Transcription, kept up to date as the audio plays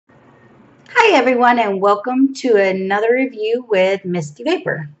Hi everyone and welcome to another review with Misty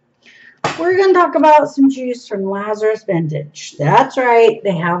Vapor. We're going to talk about some juice from Lazarus Vintage. That's right,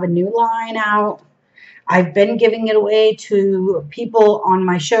 they have a new line out. I've been giving it away to people on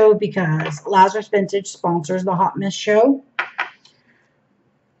my show because Lazarus Vintage sponsors the Hot Mist show.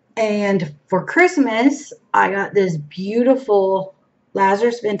 And for Christmas, I got this beautiful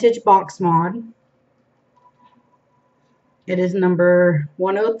Lazarus Vintage box mod. It is number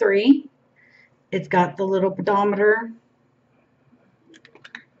 103. It's got the little pedometer.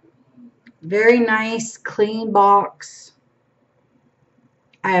 Very nice, clean box.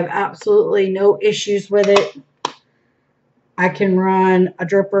 I have absolutely no issues with it. I can run a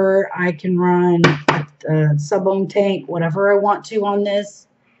dripper. I can run a sub-ohm tank, whatever I want to on this.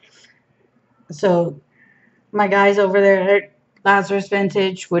 So my guys over there at Lazarus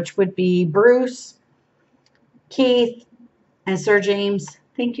Vintage, which would be Bruce, Keith, and Sir James.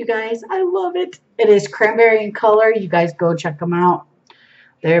 Thank you guys. I love it. It is cranberry in color. You guys go check them out.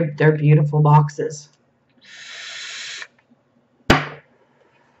 They're beautiful boxes.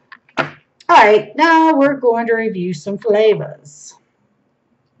 Alright, now we're going to review some flavors.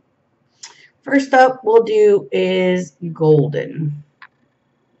 First up we'll do is Golden.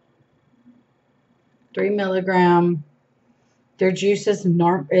 3 milligram. Their juice is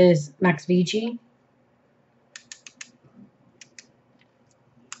Max VG.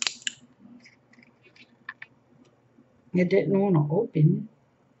 It didn't want to open.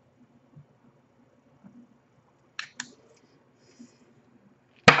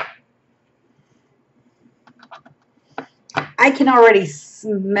 I can already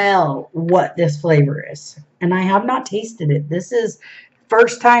smell what this flavor is. And I have not tasted it. This is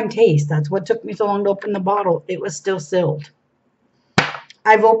first time taste. That's what took me so long to open the bottle. It was still sealed.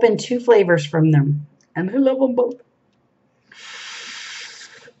 I've opened 2 flavors from them. And I love them both.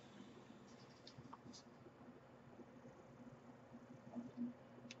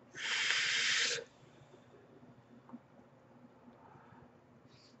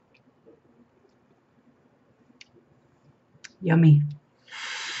 Yummy.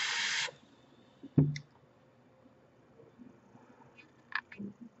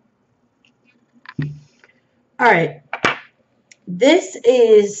 All right. This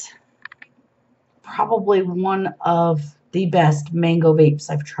is probably one of the best mango vapes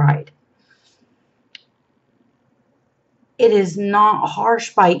I've tried. It is not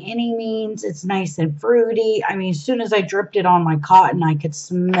harsh by any means. It's nice and fruity. I mean, as soon as I dripped it on my cotton, I could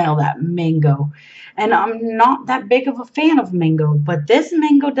smell that mango. And I'm not that big of a fan of mango, but this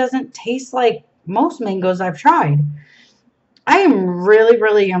mango doesn't taste like most mangoes I've tried. I am really,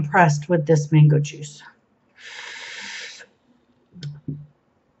 really impressed with this mango juice.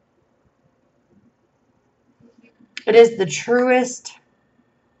 It is the truest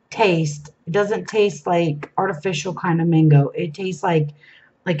taste. It doesn't taste like artificial kind of mango. It tastes like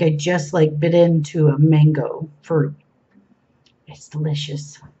I just bit into a mango fruit. It's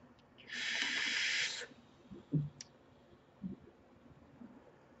delicious.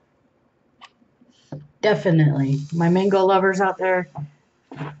 Definitely. My mango lovers out there,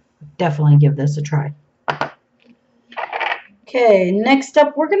 definitely give this a try. Okay, next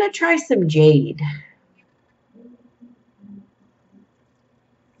up we're going to try some Jade.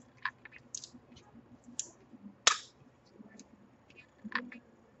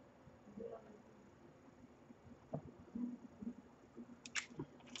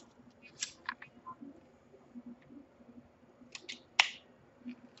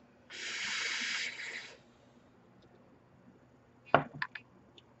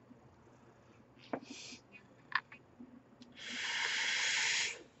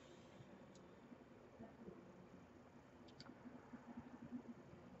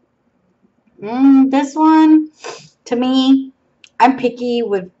 This one, to me, I'm picky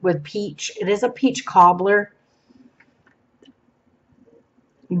with peach. It is a peach cobbler.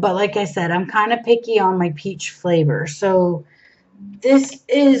 But like I said, I'm kind of picky on my peach flavor. So this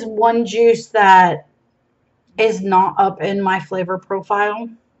is one juice that is not up in my flavor profile.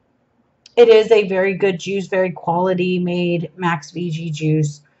 It is a very good juice, very quality made Max VG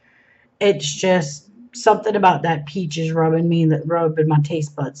juice. It's just something about that peach is rubbing my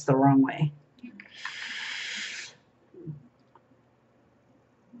taste buds the wrong way.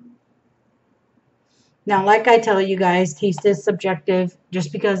 Now, like I tell you guys, taste is subjective.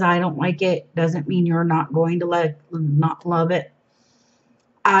 Just because I don't like it doesn't mean you're not going to not love it.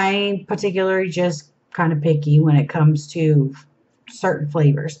 I'm particularly just kind of picky when it comes to certain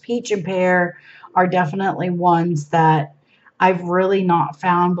flavors. Peach and pear are definitely ones that I've really not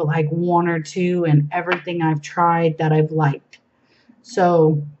found but like 1 or 2 in everything I've tried that I've liked.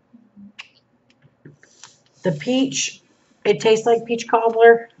 So The peach, it tastes like peach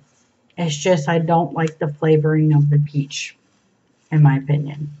cobbler. It's just I don't like the flavoring of the peach, in my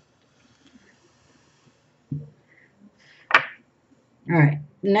opinion. All right.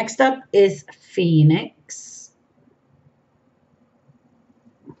 Next up is Phoenix.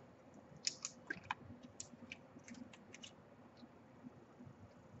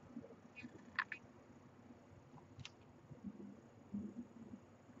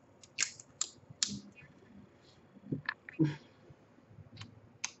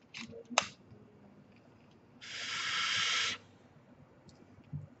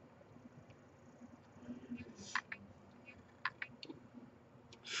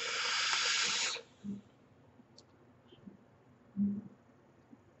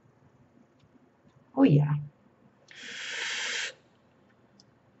 Oh, yeah.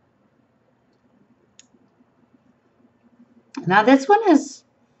 Now, this one is,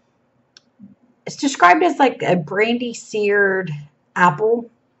 it's described as like a brandy seared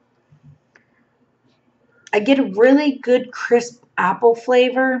apple. I get a really good crisp apple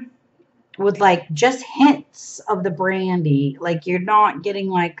flavor with like just hints of the brandy. Like you're not getting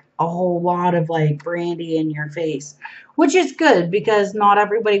like a whole lot of like brandy in your face, which is good because not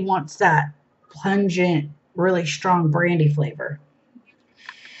everybody wants that pungent, really strong brandy flavor.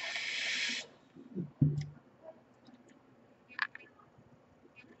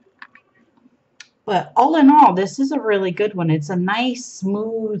 But all in all, this is a really good one. It's a nice,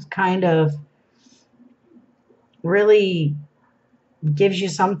 smooth kind of really gives you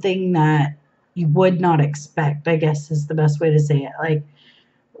something that you would not expect, I guess is the best way to say it. Like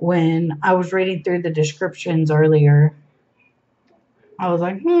when I was reading through the descriptions earlier, I was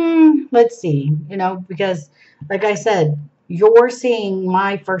like, let's see, because like I said, you're seeing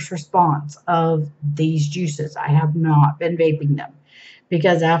my first response of these juices. I have not been vaping them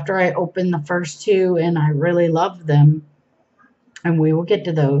because after I opened the first two and I really loved them, and we will get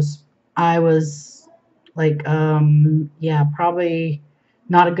to those, I was like, yeah, probably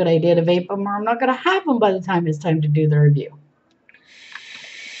not a good idea to vape them or I'm not going to have them by the time it's time to do the review.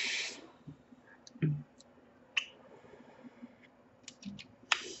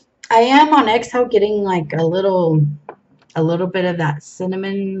 I am on Exhale getting like a little bit of that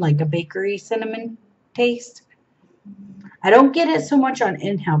cinnamon, like a bakery cinnamon taste. I don't get it so much on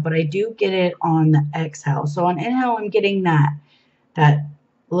Inhale, but I do get it on the Exhale. So on Inhale, I'm getting that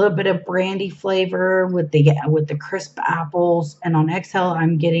little bit of brandy flavor with the crisp apples, and on Exhale,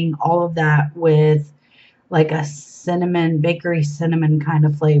 I'm getting all of that with like a cinnamon, bakery cinnamon kind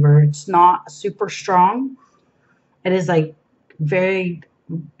of flavor. It's not super strong. It is like very,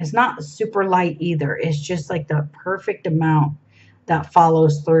 it's not super light either. It's just like the perfect amount that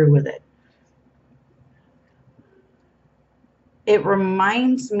follows through with it. It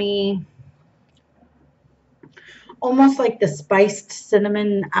reminds me almost like the spiced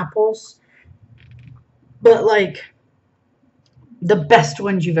cinnamon apples, but like the best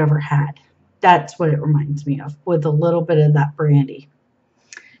ones you've ever had. That's what it reminds me of with a little bit of that brandy.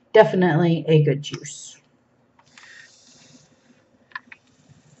 Definitely a good juice.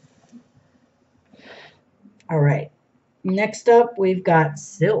 All right. Next up, we've got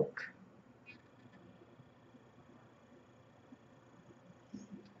Silk.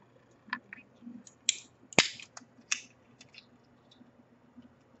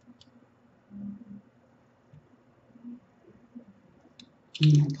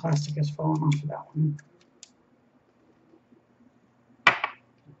 Plastic is falling off of that one.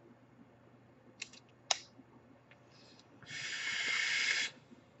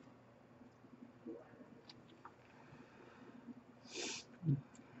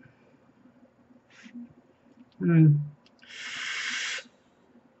 Mm.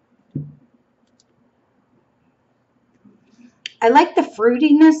 I like the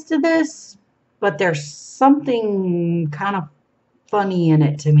fruitiness to this, but there's something kind of funny in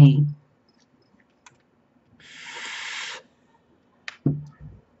it to me.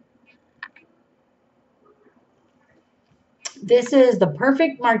 This is the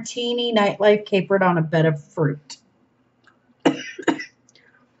perfect martini nightlife capered on a bed of fruit.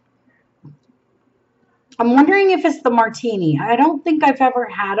 I'm wondering if it's the martini. I don't think I've ever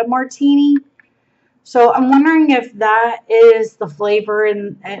had a martini. So I'm wondering if that is the flavor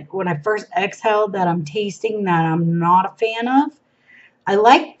in when I first exhaled that I'm tasting that I'm not a fan of. I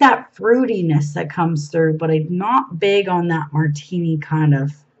like that fruitiness that comes through, but I'm not big on that martini kind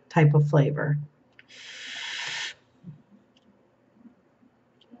of type of flavor.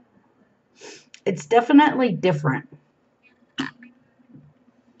 It's definitely different.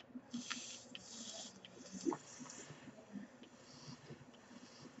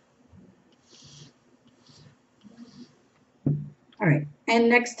 All right. And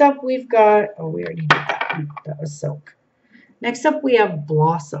next up we've got, oh, we already did that one. That was Silk. Next up we have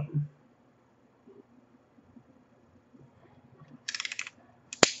Blossom.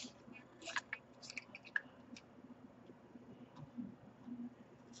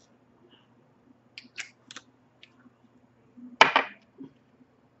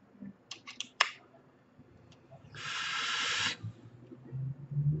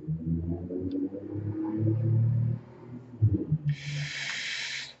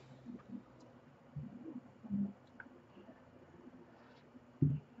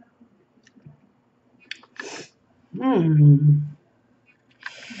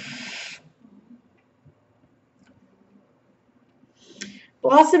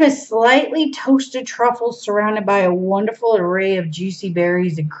 Blossom is slightly toasted truffles surrounded by a wonderful array of juicy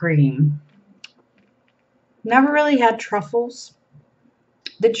berries and cream. Never really had truffles.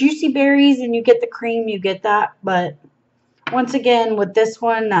 The juicy berries and you get the cream, you get that. But once again, with this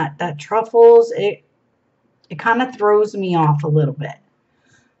one, that truffles, it kind of throws me off a little bit.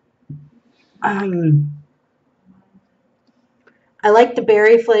 I like the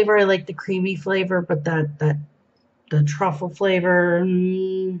berry flavor. I like the creamy flavor, but the truffle flavor.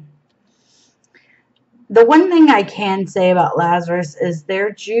 The one thing I can say about Lazarus is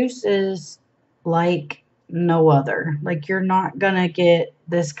their juice is like no other. Like you're not gonna get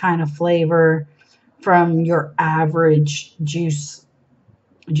this kind of flavor from your average juice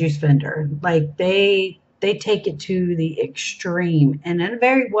vendor. Like they take it to the extreme and in a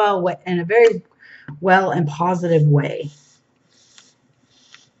very well and positive way.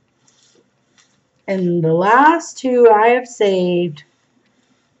 And the last two I have saved,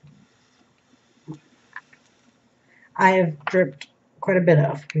 I have dripped quite a bit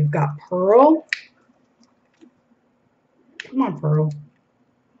of. We've got Pearl. Come on, Pearl.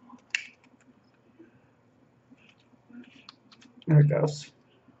 There it goes.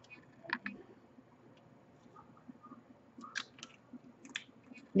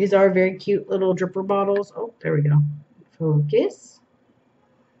 These are very cute little dripper bottles. Oh, there we go. Focus.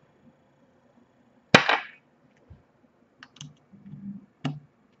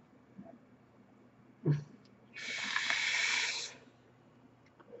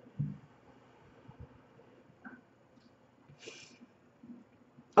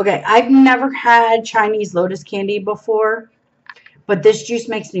 Okay, I've never had Chinese lotus candy before, but this juice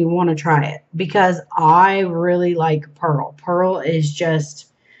makes me want to try it because I really like Pearl. Pearl is just,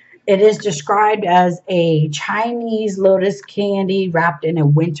 it is described as a Chinese lotus candy wrapped in a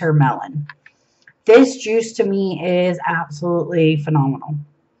winter melon. This juice to me is absolutely phenomenal.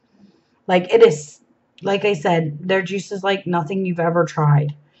 Like it is, like I said, their juice is like nothing you've ever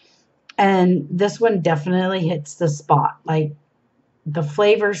tried. And this one definitely hits the spot. Like the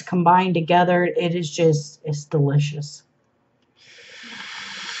flavors combined together, it is just, it's delicious.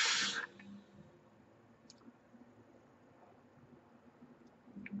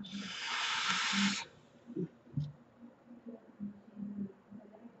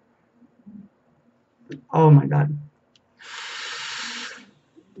 Oh my God.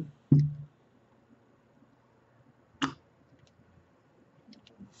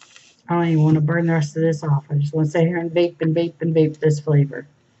 I don't even want to burn the rest of this off. I just want to sit here and vape and vape and vape this flavor.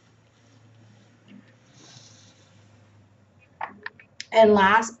 And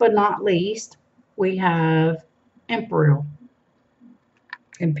last but not least, we have Imperial.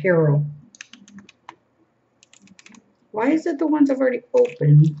 Imperial. Why is it the ones I've already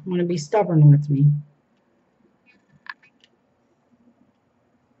opened want to be stubborn with me?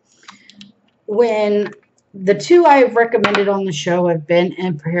 When the two I've recommended on the show have been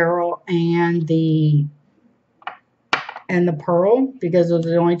Imperial and the Pearl, because those are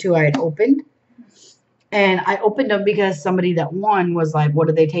the only two I had opened. And I opened them because somebody that won was like, what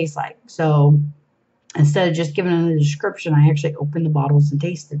do they taste like? So instead of just giving them the description, I actually opened the bottles and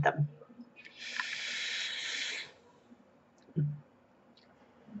tasted them.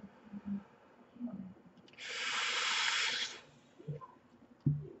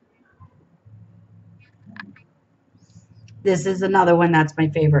 This is another one that's my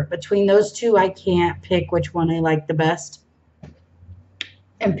favorite. Between those two, I can't pick which one I like the best.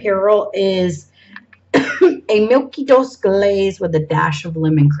 Imperial is a milky dose glaze with a dash of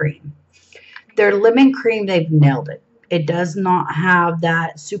lemon cream. Their lemon cream, they've nailed it. It does not have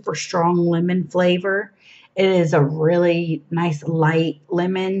that super strong lemon flavor. It is a really nice light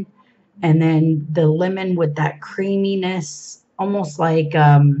lemon. And then the lemon with that creaminess, almost like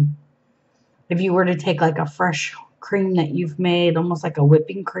if you were to take like a fresh cream that you've made, almost like a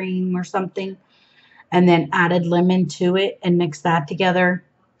whipping cream or something, and then added lemon to it and mix that together.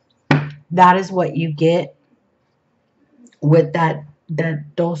 That is what you get. with that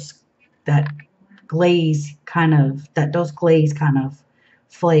glaze kind of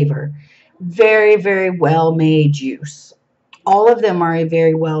flavor. Very, very well made juice. All of them are a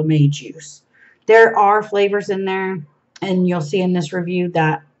very well made juice. There are flavors in there, and you'll see in this review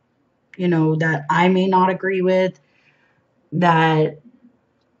that, that I may not agree with, that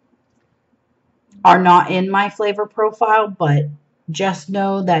are not in my flavor profile, but just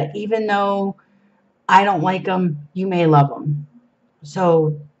know that even though I don't like them, you may love them.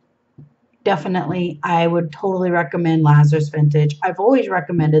 So definitely, I would totally recommend Lazarus Vintage. I've always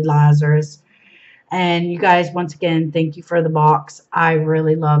recommended Lazarus. And you guys, once again, thank you for the box. I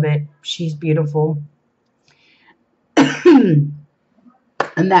really love it. She's beautiful.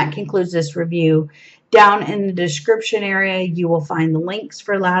 And that concludes this review. Down in the description area, you will find the links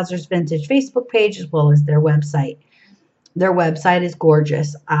for Lazarus Vintage Facebook page as well as their website. Their website is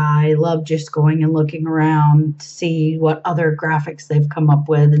gorgeous. I love just going and looking around to see what other graphics they've come up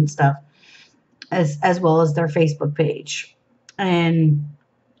with and stuff, as well as their Facebook page. And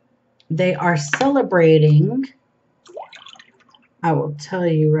they are celebrating, I will tell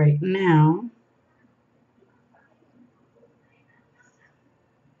you right now,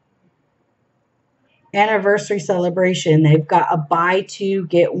 anniversary celebration. They've got a buy two,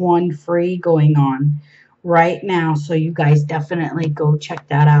 get one free going on right now. So you guys definitely go check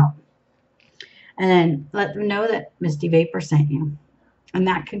that out. And then let them know that Misty Vapor sent you. And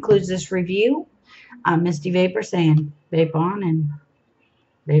that concludes this review. I'm Misty Vapor saying vape on and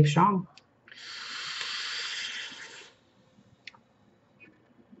vape strong.